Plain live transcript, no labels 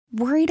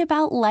Worried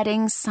about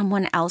letting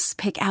someone else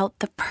pick out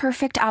the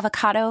perfect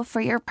avocado for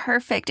your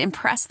perfect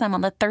impress them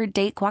on the third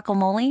date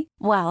guacamole?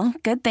 Well,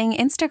 good thing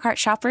Instacart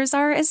shoppers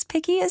are as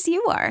picky as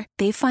you are.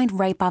 They find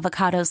ripe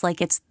avocados like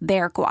it's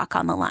their guac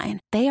on the line.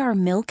 They are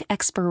milk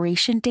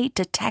expiration date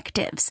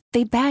detectives.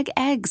 They bag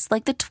eggs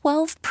like the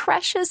 12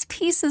 precious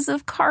pieces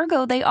of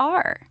cargo they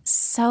are.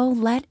 So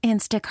let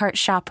Instacart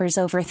shoppers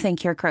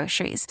overthink your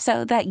groceries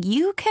so that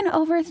you can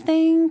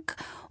overthink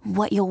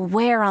what you'll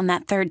wear on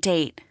that third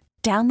date.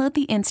 Download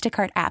the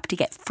Instacart app to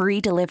get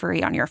free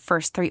delivery on your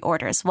first 3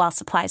 orders while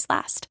supplies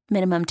last.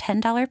 Minimum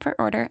 $10 per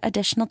order.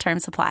 Additional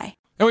terms apply.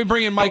 And we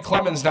bring in Mike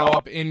Clemens now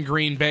up in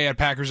Green Bay at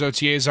Packers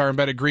OTAs, our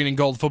embedded green and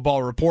gold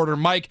football reporter.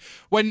 Mike,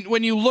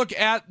 when you look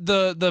at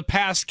the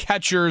past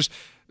catchers,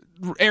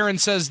 Aaron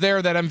says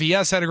there that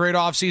MVS had a great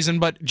offseason,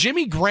 but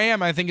Jimmy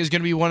Graham, I think, is going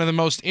to be one of the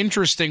most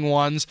interesting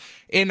ones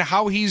in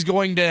how he's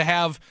going to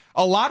have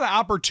a lot of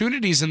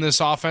opportunities in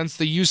this offense,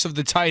 the use of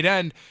the tight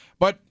end,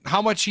 but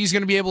how much he's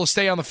going to be able to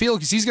stay on the field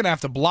because he's going to have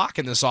to block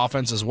in this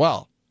offense as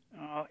well.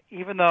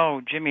 Even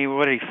though Jimmy,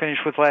 what did he finish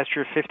with last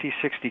year, 50,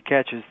 60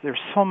 catches, there's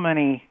so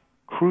many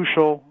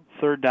crucial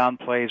third down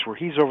plays where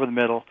he's over the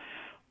middle,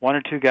 1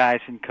 or 2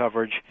 guys in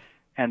coverage,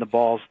 and the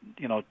ball's,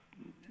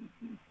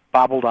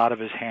 bobbled out of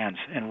his hands.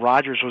 And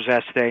Rodgers was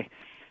asked today.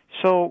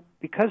 So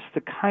because the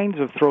kinds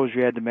of throws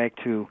you had to make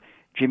to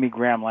Jimmy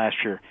Graham last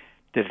year,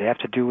 did it have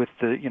to do with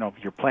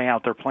you're playing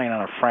out there playing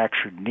on a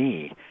fractured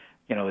knee,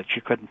 that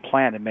you couldn't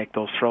plan to make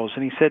those throws?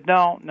 And he said,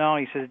 no.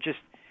 He said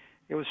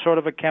it was sort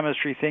of a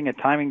chemistry thing, a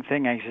timing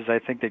thing. And he says, I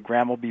think that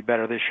Graham will be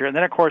better this year. And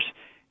then, of course,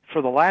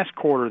 for the last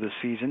quarter of the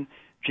season,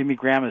 Jimmy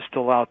Graham is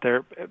still out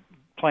there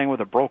playing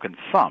with a broken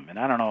thumb. And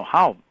I don't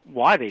know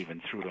why they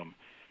even threw to him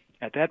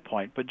at that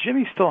point. But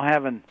Jimmy's still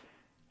having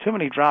too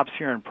many drops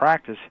here in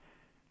practice,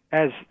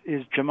 as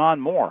is Jamon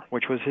Moore,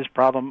 which was his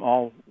problem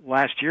all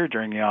last year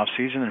during the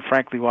offseason, and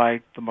frankly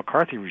why the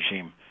McCarthy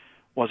regime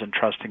wasn't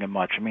trusting him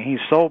much. I mean, he's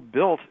so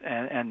built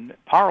and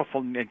powerful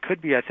and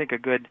could be, I think, a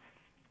good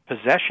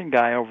possession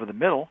guy over the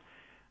middle.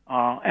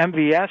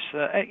 MVS,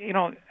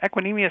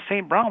 Equinemius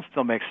St. Brown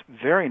still makes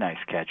very nice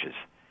catches,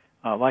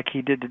 like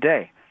he did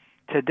today.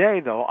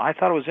 Today, though, I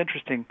thought it was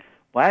interesting.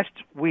 Last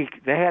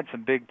week, they had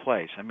some big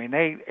plays. I mean,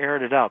 they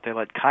aired it out. They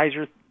let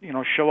Kaiser,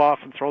 show off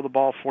and throw the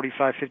ball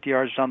 45, 50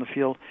 yards down the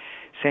field.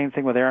 Same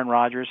thing with Aaron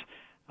Rodgers.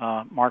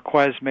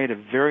 Marquez made a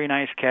very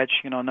nice catch,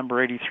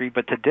 number 83.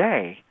 But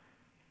today,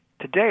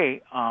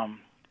 Alvin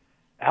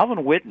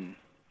Witten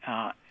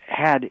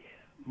had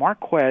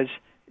Marquez,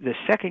 the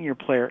second-year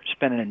player,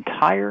 spend an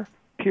entire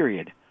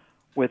period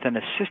with an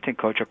assistant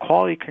coach, a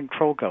quality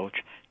control coach,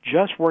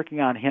 just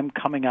working on him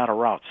coming out of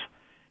routes.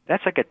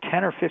 That's like a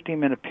 10 or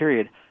 15-minute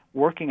period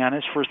working on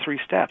his first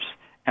 3 steps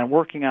and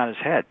working on his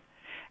head.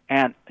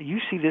 And you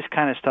see this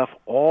kind of stuff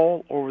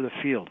all over the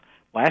field.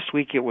 Last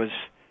week it was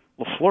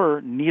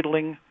LaFleur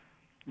needling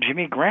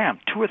Jimmy Graham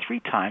 2 or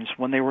 3 times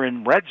when they were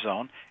in red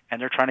zone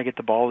and they're trying to get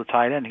the ball to the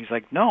tight end. He's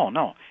like,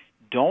 no,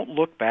 don't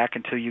look back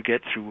until you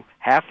get through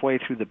halfway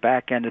through the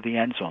back end of the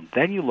end zone.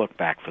 Then you look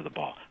back for the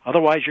ball.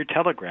 Otherwise, you're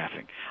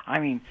telegraphing. I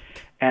mean,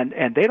 and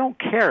they don't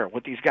care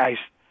what these guys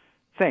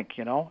think,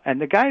 and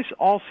the guys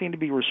all seem to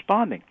be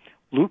responding.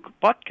 Luke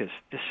Butkus,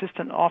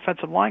 assistant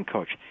offensive line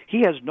coach,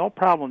 he has no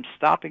problem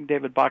stopping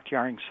David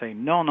Bakhtiari and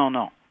saying,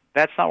 no.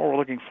 That's not what we're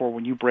looking for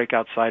when you break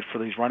outside for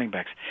these running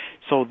backs.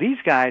 So these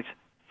guys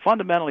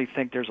fundamentally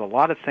think there's a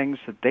lot of things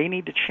that they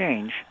need to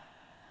change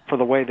for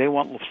the way they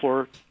want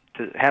LaFleur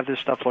to have this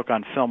stuff look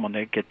on film when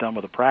they get done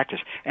with the practice.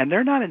 And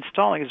they're not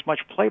installing as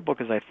much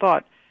playbook as I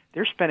thought.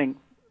 They're spending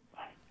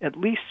at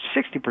least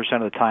 60%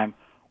 of the time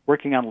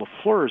working on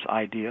LaFleur's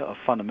idea of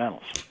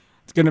fundamentals.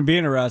 It's going to be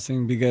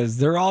interesting because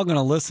they're all going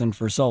to listen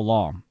for so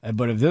long.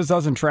 But if this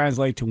doesn't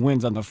translate to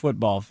wins on the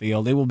football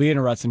field, it will be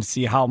interesting to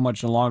see how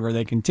much longer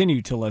they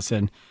continue to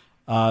listen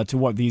to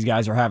what these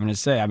guys are having to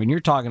say. I mean, you're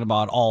talking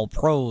about all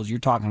pros. You're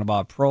talking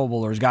about Pro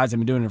Bowlers, guys that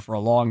have been doing it for a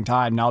long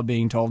time, now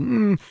being told,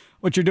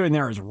 what you're doing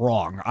there is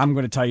wrong. I'm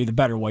going to tell you the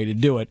better way to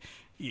do it.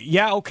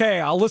 Yeah, okay,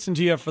 I'll listen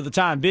to you for the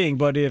time being,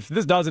 but if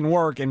this doesn't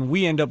work and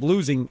we end up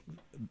losing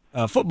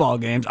football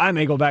games, I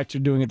may go back to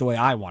doing it the way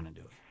I want to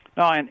do it.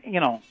 No, and,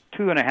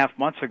 2.5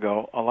 months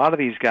ago, a lot of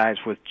these guys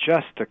with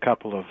just a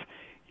couple of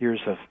years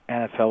of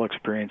NFL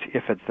experience,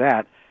 if it's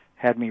that,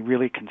 had me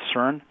really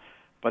concerned.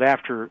 But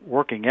after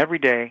working every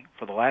day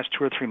for the last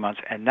 2 or 3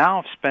 months, and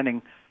now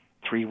spending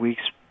 3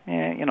 weeks,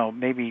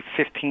 maybe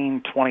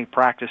 15, 20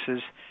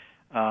 practices,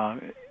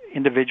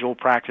 individual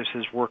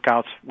practices,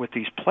 workouts with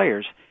these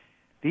players,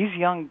 these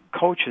young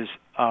coaches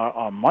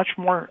are much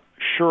more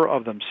sure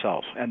of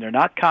themselves, and they're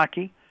not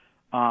cocky.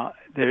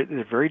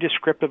 They're very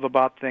descriptive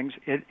about things.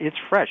 It's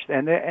fresh,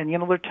 and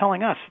they're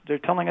telling us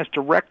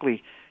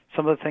directly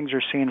some of the things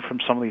they're seeing from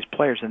some of these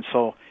players, and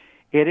so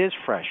it is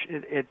fresh.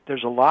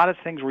 There's a lot of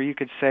things where you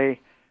could say,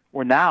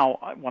 or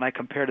now when I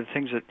compare to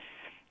things that,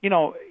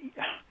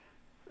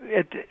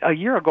 a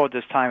year ago at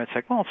this time, it's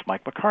like, well, it's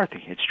Mike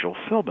McCarthy, it's Joe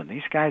Philbin.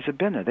 These guys have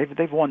been there.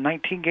 They've won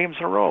 19 games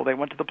in a row. They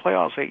went to the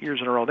playoffs 8 years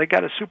in a row. They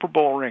got a Super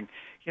Bowl ring.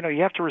 You know,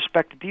 you have to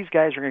respect that these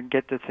guys are going to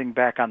get the thing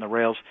back on the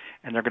rails,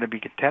 and they're going to be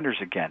contenders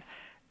again.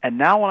 And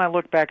now when I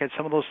look back at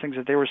some of those things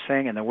that they were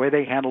saying and the way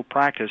they handled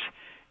practice,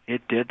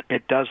 it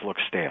does look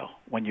stale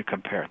when you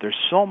compare. There's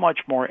so much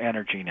more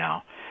energy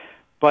now.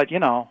 But, you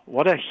know,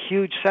 what a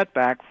huge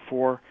setback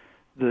for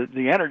the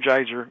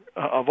energizer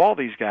of all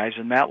these guys,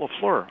 and Matt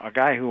LaFleur, a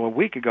guy who a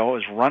week ago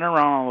is running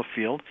around on the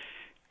field,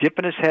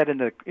 dipping his head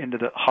into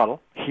the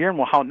huddle, hearing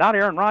how not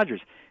Aaron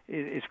Rodgers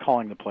is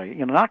calling the play.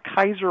 You know, not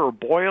Kaiser or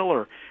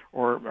Boyle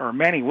or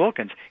Manny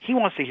Wilkins. He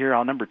wants to hear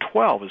how number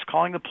 12 is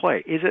calling the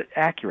play. Is it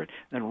accurate?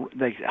 Then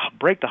they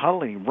break the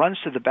huddle, and he runs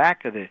to the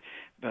back of the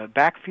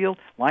backfield,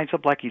 lines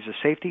up like he's a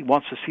safety,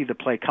 wants to see the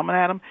play coming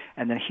at him,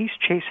 and then he's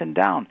chasing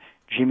down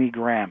Jimmy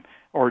Graham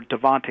or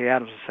Devontae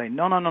Adams and say,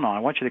 no, I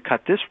want you to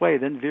cut this way,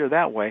 then veer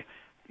that way.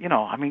 You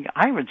know, I mean,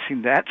 I haven't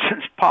seen that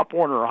since Pop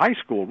Warner High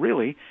School,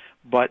 really,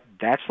 but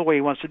that's the way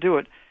he wants to do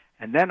it.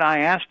 And then I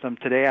asked him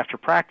today after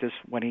practice,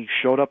 when he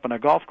showed up in a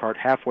golf cart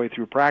halfway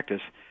through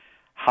practice,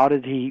 how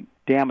did he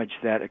damage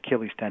that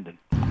Achilles tendon?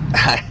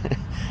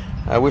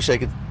 I wish I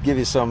could give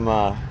you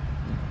some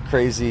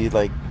crazy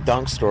like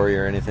dunk story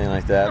or anything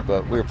like that,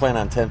 but we were playing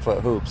on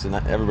 10-foot hoops, and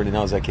everybody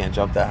knows I can't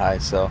jump that high.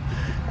 So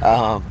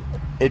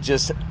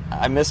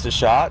I missed a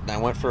shot, and I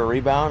went for a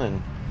rebound,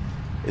 and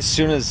as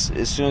soon as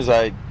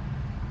I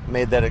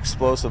made that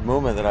explosive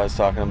movement that I was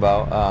talking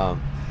about,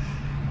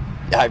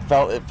 it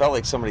felt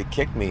like somebody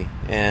kicked me,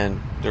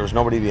 and there was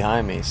nobody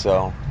behind me.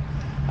 So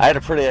I had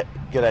a pretty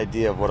good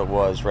idea of what it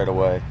was right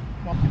away.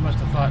 Well, you must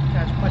have thought,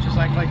 as much as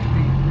I'd like to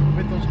be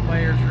with those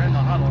players or in the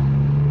huddle,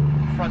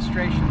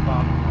 frustration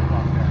about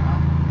there,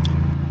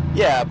 huh?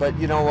 Yeah, but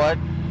you know what?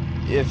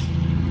 If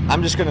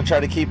I'm just going to try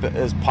to keep it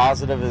as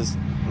positive as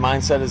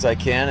mindset as I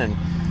can, and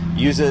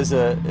use it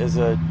as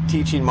a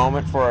teaching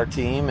moment for our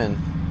team, and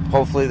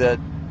hopefully that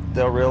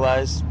they'll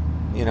realize,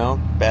 you know,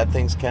 bad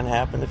things can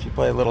happen if you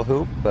play a little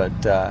hoop. But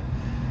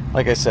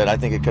like I said, I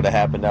think it could have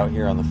happened out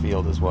here on the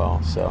field as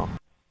well. So.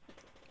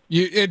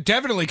 It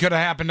definitely could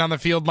have happened on the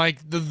field, Mike,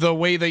 the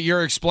way that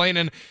you're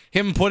explaining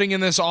him putting in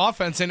this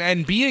offense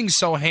and being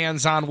so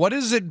hands-on. What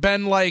has it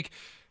been like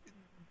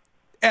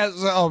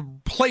as a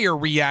player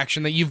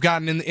reaction that you've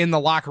gotten in the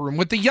locker room?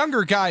 With the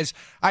younger guys,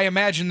 I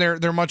imagine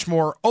they're much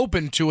more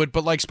open to it,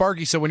 but like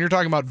Sparky said, when you're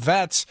talking about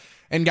vets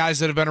and guys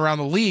that have been around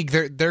the league,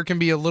 there can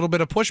be a little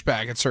bit of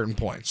pushback at certain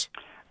points.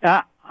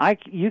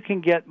 You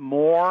can get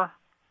more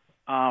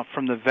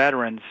from the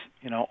veterans,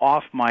 you know,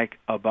 off mic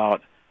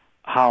about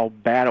how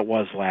bad it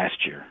was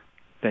last year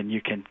than you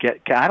can get.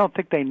 I don't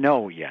think they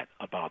know yet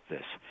about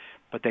this,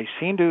 but they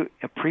seem to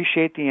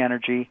appreciate the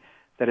energy,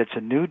 that it's a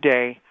new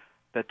day,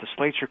 that the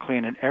slates are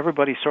clean, and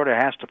everybody sort of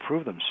has to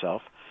prove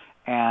themselves.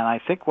 And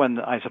I think when,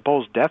 I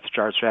suppose, depth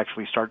charts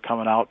actually start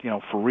coming out, you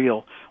know, for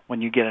real,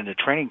 when you get into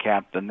training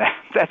camp, then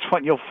that's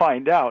when you'll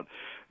find out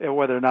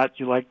whether or not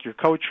you like your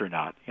coach or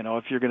not, you know,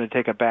 if you're going to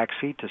take a back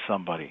seat to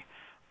somebody.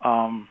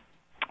 I'm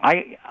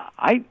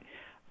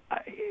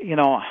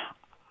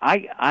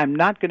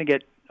not going to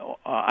get.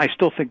 I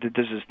still think that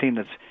this is a team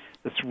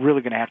that's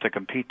really going to have to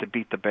compete to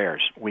beat the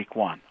Bears week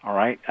one. All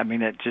right. I mean,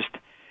 that's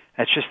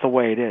just the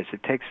way it is.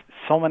 It takes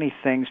so many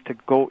things to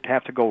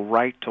have to go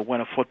right to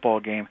win a football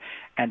game,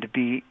 and to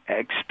be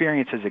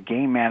experienced as a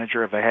game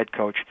manager of a head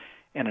coach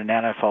in an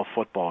NFL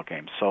football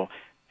game. So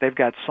they've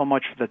got so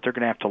much that they're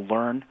going to have to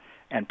learn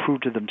and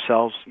prove to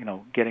themselves. You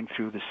know, getting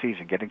through the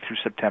season, getting through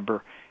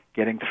September,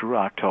 getting through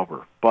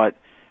October, but.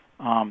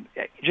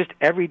 Just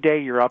every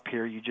day you're up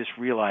here, you just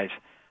realize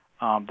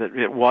that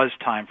it was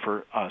time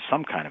for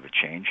some kind of a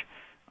change.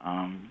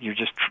 You're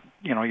just,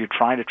 you're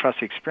trying to trust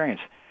the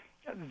experience.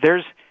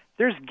 There's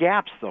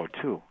gaps though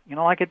too. You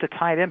know, like at the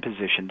tight end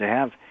position, to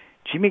have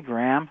Jimmy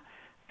Graham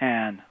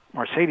and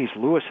Mercedes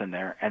Lewis in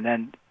there, and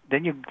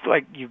then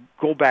you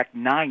go back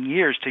 9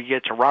 years to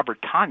get to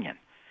Robert Tonyan.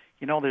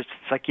 You know, it's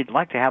like you'd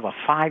like to have a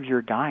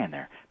 5-year guy in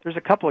there. There's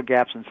a couple of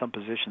gaps in some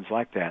positions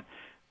like that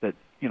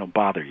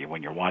bother you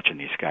when you're watching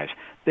these guys.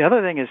 The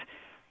other thing is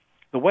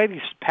the way these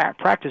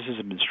practices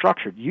have been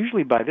structured.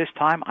 Usually by this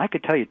time, I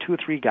could tell you 2 or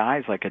 3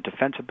 guys, like a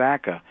defensive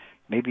back,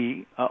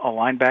 maybe a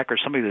linebacker,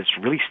 somebody that's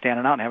really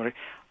standing out.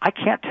 I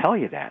can't tell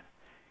you that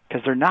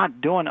because they're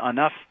not doing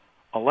enough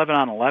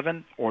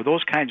 11-on-11 or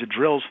those kinds of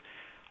drills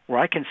where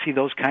I can see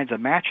those kinds of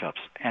matchups.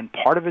 And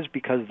part of it is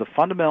because the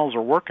fundamentals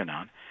are working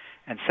on.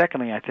 And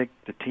secondly, I think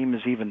the team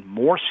is even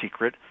more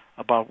secret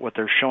about what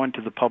they're showing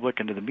to the public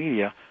and to the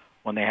media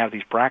when they have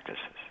these practices.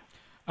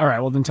 All right,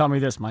 well then tell me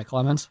this, Mike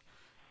Clemens.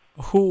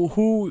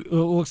 Who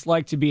looks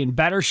like to be in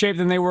better shape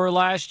than they were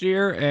last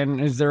year,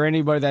 and is there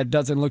anybody that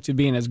doesn't look to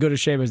be in as good a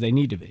shape as they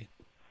need to be?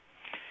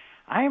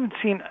 I haven't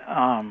seen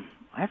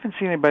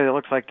anybody that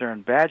looks like they're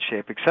in bad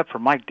shape, except for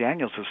Mike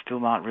Daniels, who's still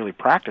not really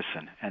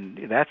practicing, and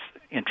that's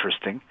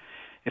interesting.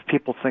 If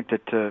people think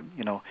that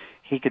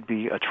he could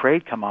be a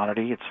trade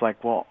commodity, it's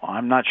like, well,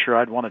 I'm not sure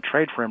I'd want to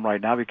trade for him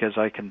right now because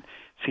I can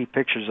see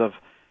pictures of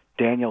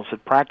Daniels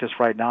at practice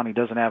right now, and he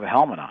doesn't have a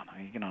helmet on.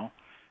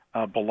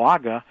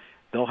 Balaga,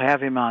 they'll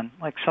have him on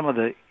like some of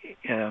the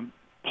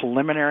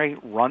preliminary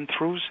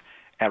run-throughs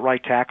at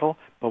right tackle,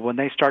 but when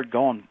they start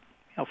going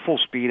full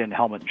speed in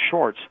helmet and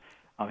shorts,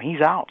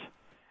 he's out.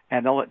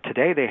 And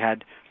today they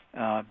had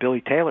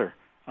Billy Taylor,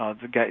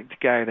 the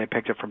guy they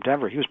picked up from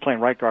Denver. He was playing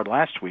right guard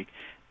last week.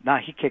 Now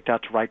he kicked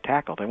out to right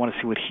tackle. They want to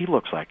see what he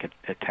looks like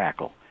at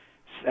tackle,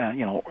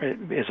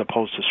 as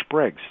opposed to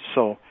Spriggs.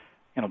 So,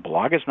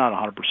 Balaga's not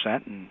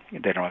 100%, and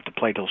they don't have to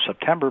play till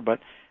September. But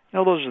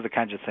those are the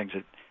kinds of things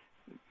that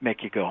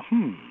make you go,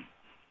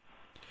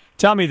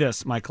 Tell me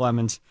this, Mike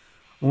Clemens.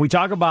 When we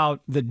talk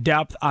about the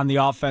depth on the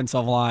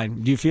offensive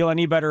line, do you feel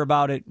any better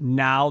about it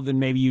now than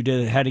maybe you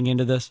did heading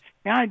into this?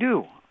 Yeah, I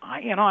do. I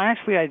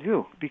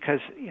do, because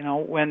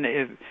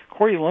when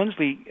Corey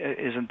Lindsley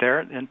isn't there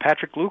and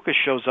Patrick Lucas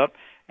shows up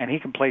and he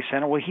can play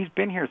center, well, he's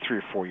been here 3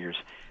 or 4 years,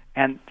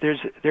 and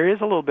there is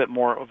a little bit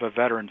more of a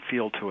veteran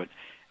feel to it,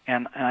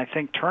 and I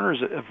think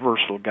Turner's a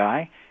versatile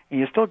guy, and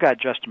you still got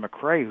Justin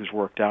McCray who's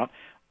worked out.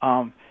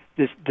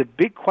 The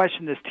big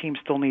question this team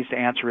still needs to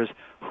answer is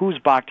who's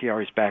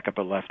Bakhtiari's backup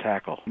at left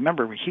tackle.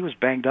 Remember, he was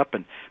banged up,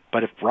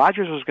 but if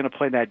Rodgers was going to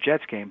play that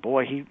Jets game,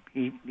 boy, he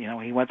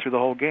went through the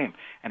whole game.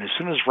 And as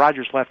soon as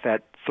Rodgers left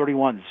that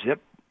 31-zip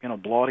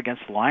blowout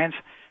against the Lions,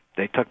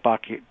 they took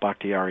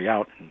Bakhtiari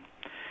out, and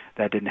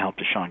that didn't help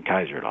Deshaun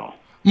Kaiser at all.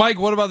 Mike,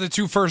 what about the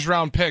 2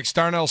 first-round picks,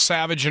 Darnell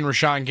Savage and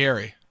Rashawn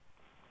Gary?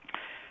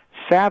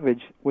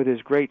 Savage, with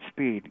his great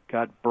speed,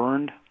 got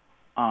burned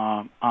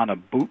on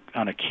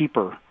a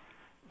keeper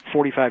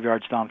 45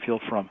 yards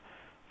downfield from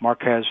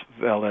Marquez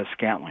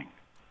Valdez-Scantling,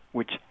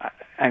 which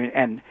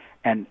and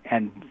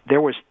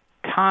there was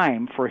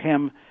time for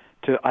him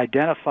to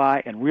identify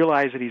and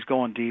realize that he's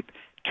going deep,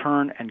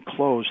 turn and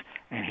close,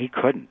 and he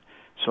couldn't.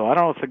 So I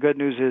don't know if the good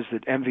news is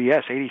that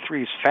MVS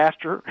 83 is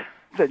faster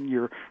than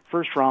your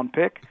first round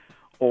pick,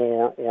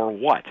 or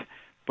what.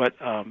 But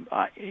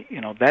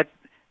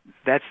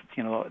that's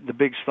the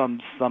big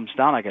thumbs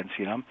down against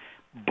him.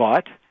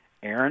 But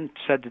Aaron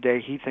said today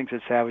he thinks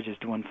that Savage is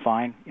doing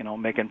fine,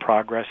 making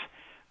progress,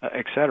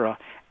 etc.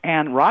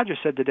 And Roger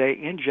said today,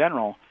 in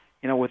general,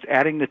 with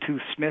adding the 2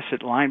 Smiths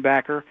at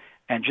linebacker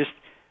and just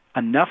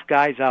enough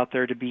guys out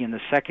there to be in the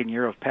second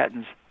year of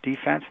Patton's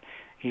defense,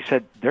 he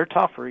said they're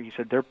tougher. He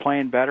said they're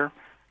playing better,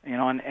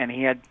 and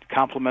he had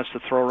compliments to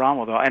throw around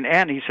with.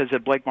 And he says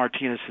that Blake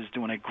Martinez is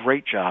doing a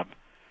great job,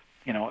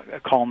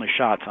 calling the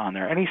shots on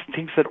there. And he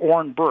thinks that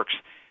Oren Burks,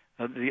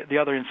 the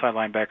other inside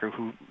linebacker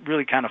who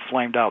really kind of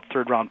flamed out,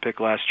 3rd-round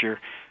pick last year,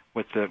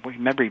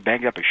 remember he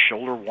banged up his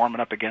shoulder warming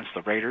up against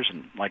the Raiders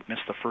and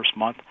missed the first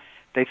month.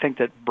 They think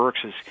that Burks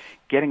is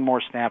getting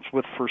more snaps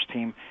with first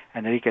team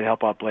and that he could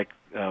help out Blake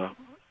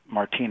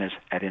Martinez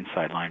at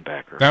inside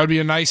linebacker. That would be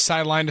a nice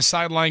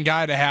sideline-to-sideline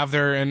guy to have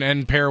there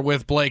and pair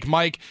with Blake.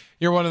 Mike,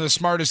 you're one of the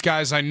smartest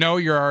guys I know.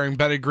 You're our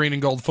embedded green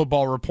and gold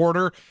football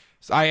reporter.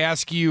 I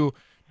ask you,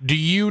 do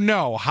you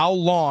know how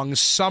long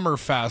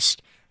Summerfest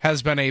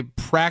has been a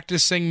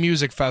practicing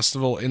music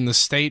festival in the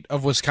state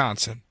of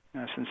Wisconsin?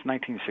 Since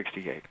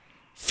 1968.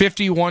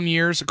 51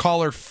 years.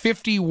 Caller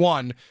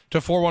 51 to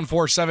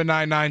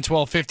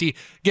 414-799-1250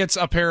 gets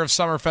a pair of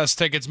Summerfest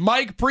tickets.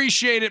 Mike,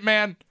 appreciate it,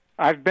 man.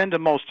 I've been to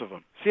most of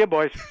them. See you,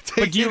 boys.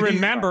 But do you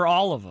remember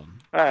all of them?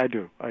 I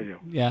do.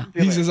 Yeah.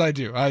 He says I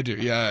do.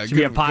 Yeah. Should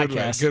be a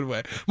podcast. Good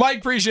way. Mike,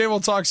 appreciate it. We'll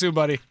talk soon,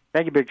 buddy.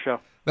 Thank you, Big Show.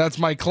 That's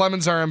Mike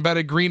Clemens, our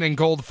embedded green and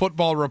gold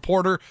football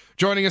reporter,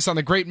 joining us on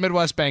the Great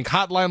Midwest Bank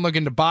Hotline.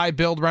 Looking to buy,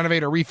 build,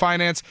 renovate, or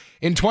refinance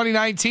in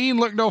 2019?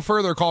 Look no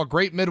further. Call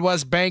Great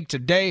Midwest Bank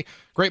today.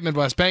 Great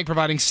Midwest Bank,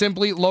 providing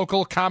simply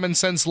local,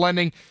 common-sense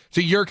lending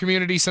to your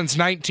community since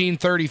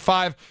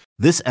 1935.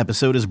 This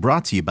episode is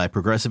brought to you by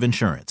Progressive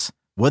Insurance.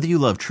 Whether you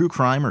love true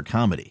crime or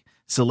comedy,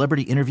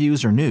 celebrity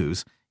interviews or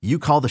news, you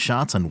call the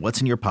shots on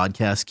what's in your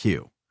podcast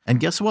queue. And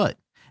guess what?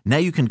 Now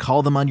you can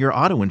call them on your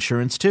auto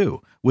insurance,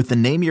 too, with the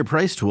Name Your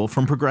Price tool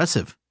from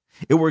Progressive.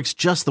 It works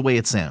just the way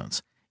it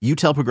sounds. You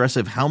tell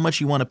Progressive how much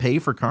you want to pay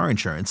for car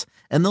insurance,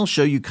 and they'll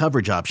show you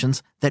coverage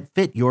options that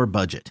fit your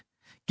budget.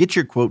 Get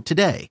your quote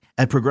today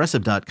at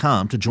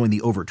Progressive.com to join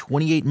the over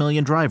 28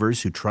 million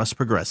drivers who trust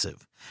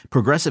Progressive.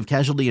 Progressive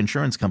Casualty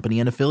Insurance Company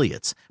and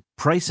Affiliates.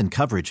 Price and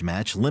coverage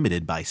match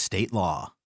limited by state law.